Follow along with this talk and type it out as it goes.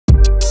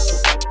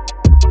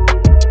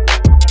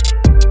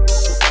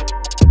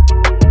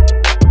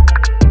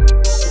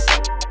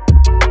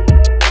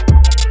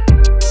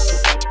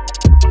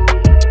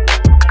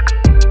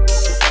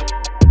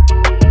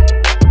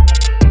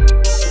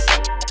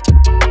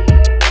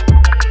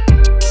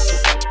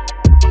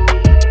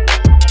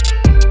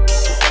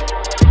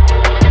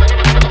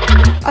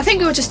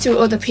think it was just through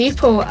other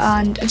people,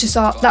 and I just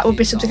thought that would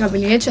be something I'm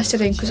really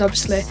interested in, because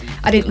obviously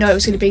I didn't know it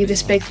was going to be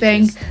this big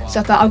thing, so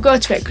I thought I'll go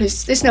to it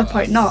because there's no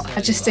point not.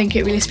 I just think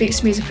it really speaks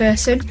to me as a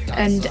person,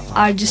 and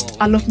I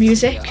love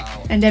music,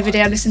 and every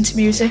day I listen to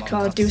music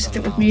or do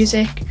something with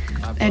music,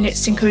 and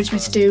it's encouraged me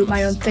to do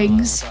my own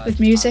things with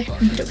music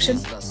and production.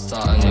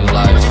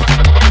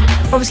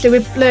 Obviously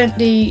we've learnt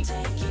the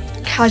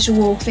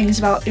casual things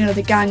about, you know,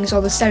 the gangs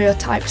or the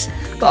stereotypes,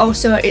 but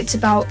also it's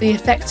about the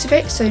effects of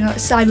it, so, you know,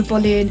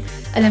 cyberbullying,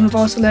 and then we've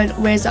also learned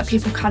ways that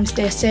people can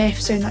stay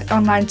safe, so like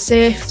online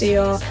safety,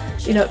 or,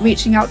 you know,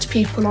 reaching out to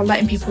people or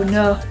letting people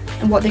know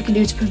and what they can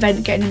do to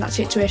prevent getting in that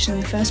situation in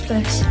the first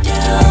place.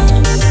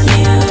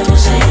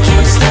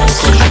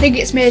 I think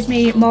it's made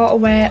me more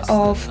aware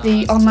of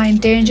the online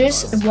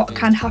dangers of what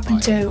can happen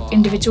to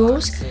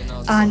individuals,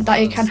 and that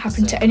it can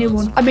happen to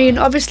anyone. I mean,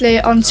 obviously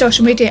on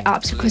social media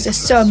apps, because there's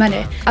so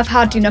many, I've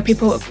had, you know,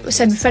 people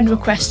send me friend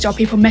requests or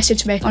people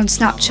message me on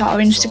Snapchat or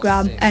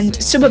Instagram, and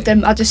some of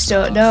them I just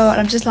don't know, and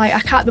I'm just like,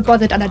 I can't be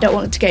bothered and I don't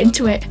want to get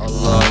into it.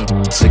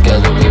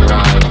 Together we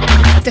rhyme.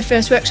 The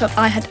first workshop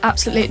I had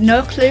absolutely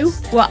no clue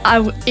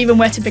even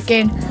where to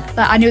begin.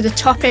 Like, I knew the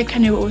topic, I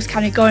knew what was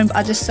kind of going, but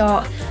I just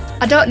thought,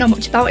 I don't know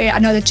much about it. I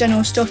know the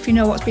general stuff, you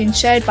know, what's being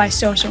shared by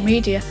social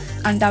media,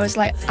 and I was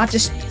like, I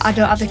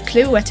don't have a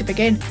clue where to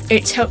begin.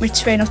 It's helped me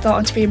train of thought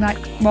into being like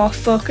more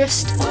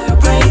focused.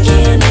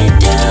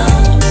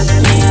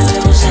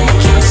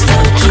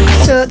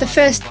 So the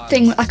first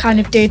thing I kind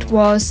of did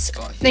was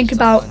think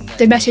about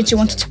the message you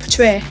wanted to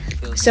portray.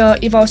 So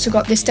you've also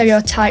got the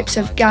stereotypes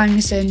of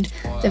gangs and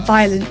the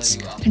violence,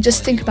 and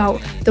just think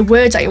about the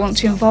words that you want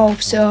to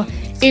involve. So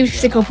even if you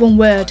think of one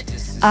word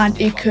and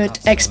you could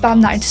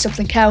expand that into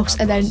something else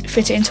and then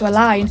fit it into a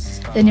line,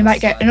 then you might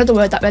get another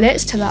word that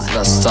relates to that.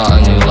 Let's start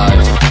a new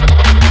life.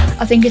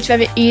 I think it's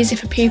very easy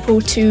for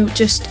people to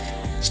just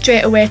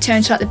straight away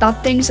turn to like the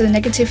bad things and the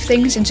negative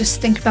things and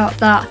just think about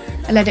that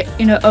and let it,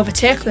 you know,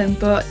 overtake them.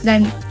 But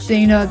then,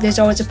 you know, there's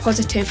always a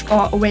positive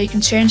or a way you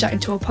can change that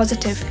into a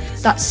positive.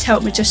 That's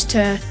helped me just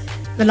to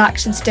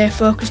relax and stay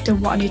focused on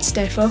what I need to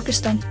stay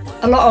focused on.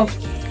 A lot of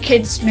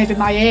kids maybe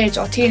my age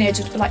or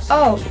teenagers would be like,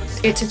 oh,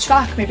 it's a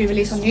track maybe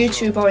released on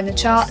YouTube or in the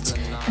charts.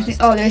 I think,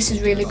 oh, this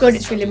is really good,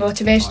 it's really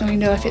motivational, you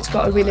know, if it's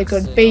got a really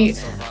good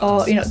beat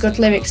or, you know, good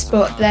lyrics.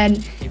 But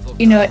then,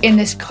 you know, in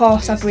this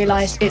course I've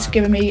realised it's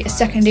given me a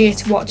second ear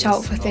to watch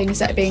out for things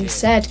that are being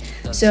said.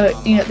 So,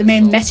 you know, the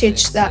main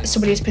message that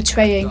somebody is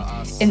portraying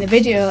in the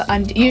video,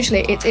 and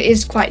usually it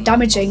is quite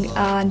damaging,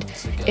 and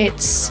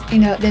it's, you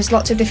know, there's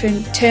lots of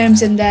different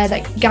terms in there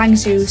that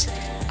gangs use,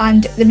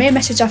 and the main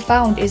message I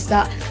found is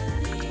that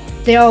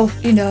they all,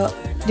 you know,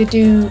 they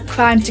do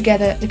crime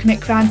together, they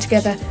commit crime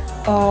together,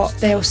 or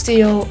they'll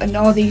steal and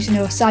all these, you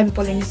know,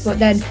 cyberbullying, but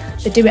then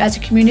they do it as a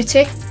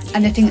community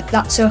and they think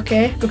that's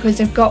okay because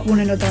they've got one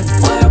another.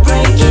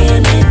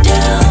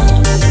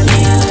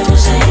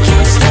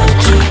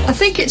 I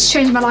think it's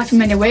changed my life in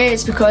many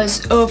ways,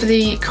 because over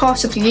the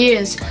course of the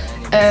years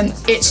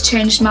it's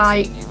changed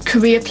my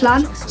career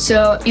plan.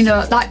 So, you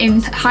know, that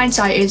in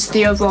hindsight is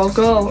the overall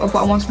goal of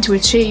what I wanted to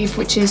achieve,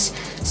 which is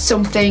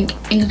something,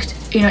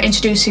 you know,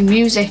 introducing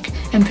music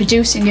and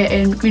producing it,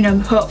 and, you know,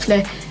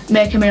 hopefully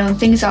making my own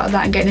things out of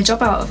that and getting a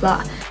job out of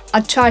that.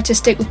 I try to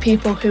stick with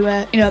people who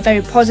are, you know,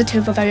 very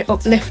positive or very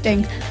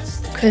uplifting,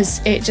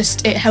 because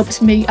it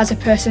helps me as a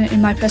person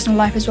in my personal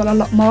life as well a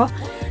lot more.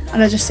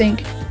 And I just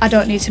think I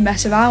don't need to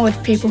mess around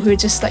with people who are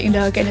just, like, you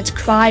know, getting into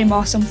crime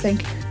or something.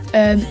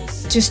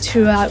 Just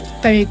who are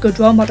very good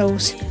role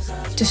models.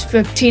 Just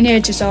for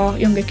teenagers or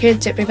younger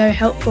kids, it'd be very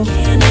helpful.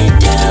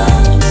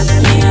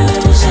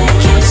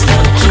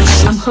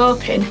 I'm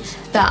hoping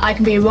that I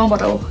can be a role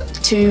model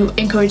to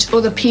encourage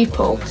other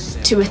people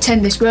to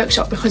attend this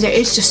workshop, because it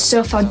is just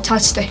so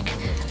fantastic,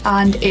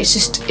 and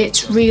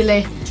it's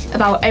really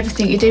about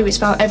everything you do. It's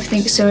about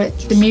everything, so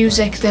the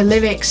music, the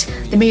lyrics,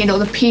 the meeting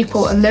other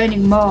people and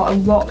learning more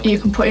and what you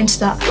can put into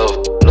that.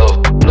 Love,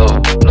 love,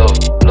 love, love,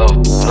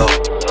 love, love.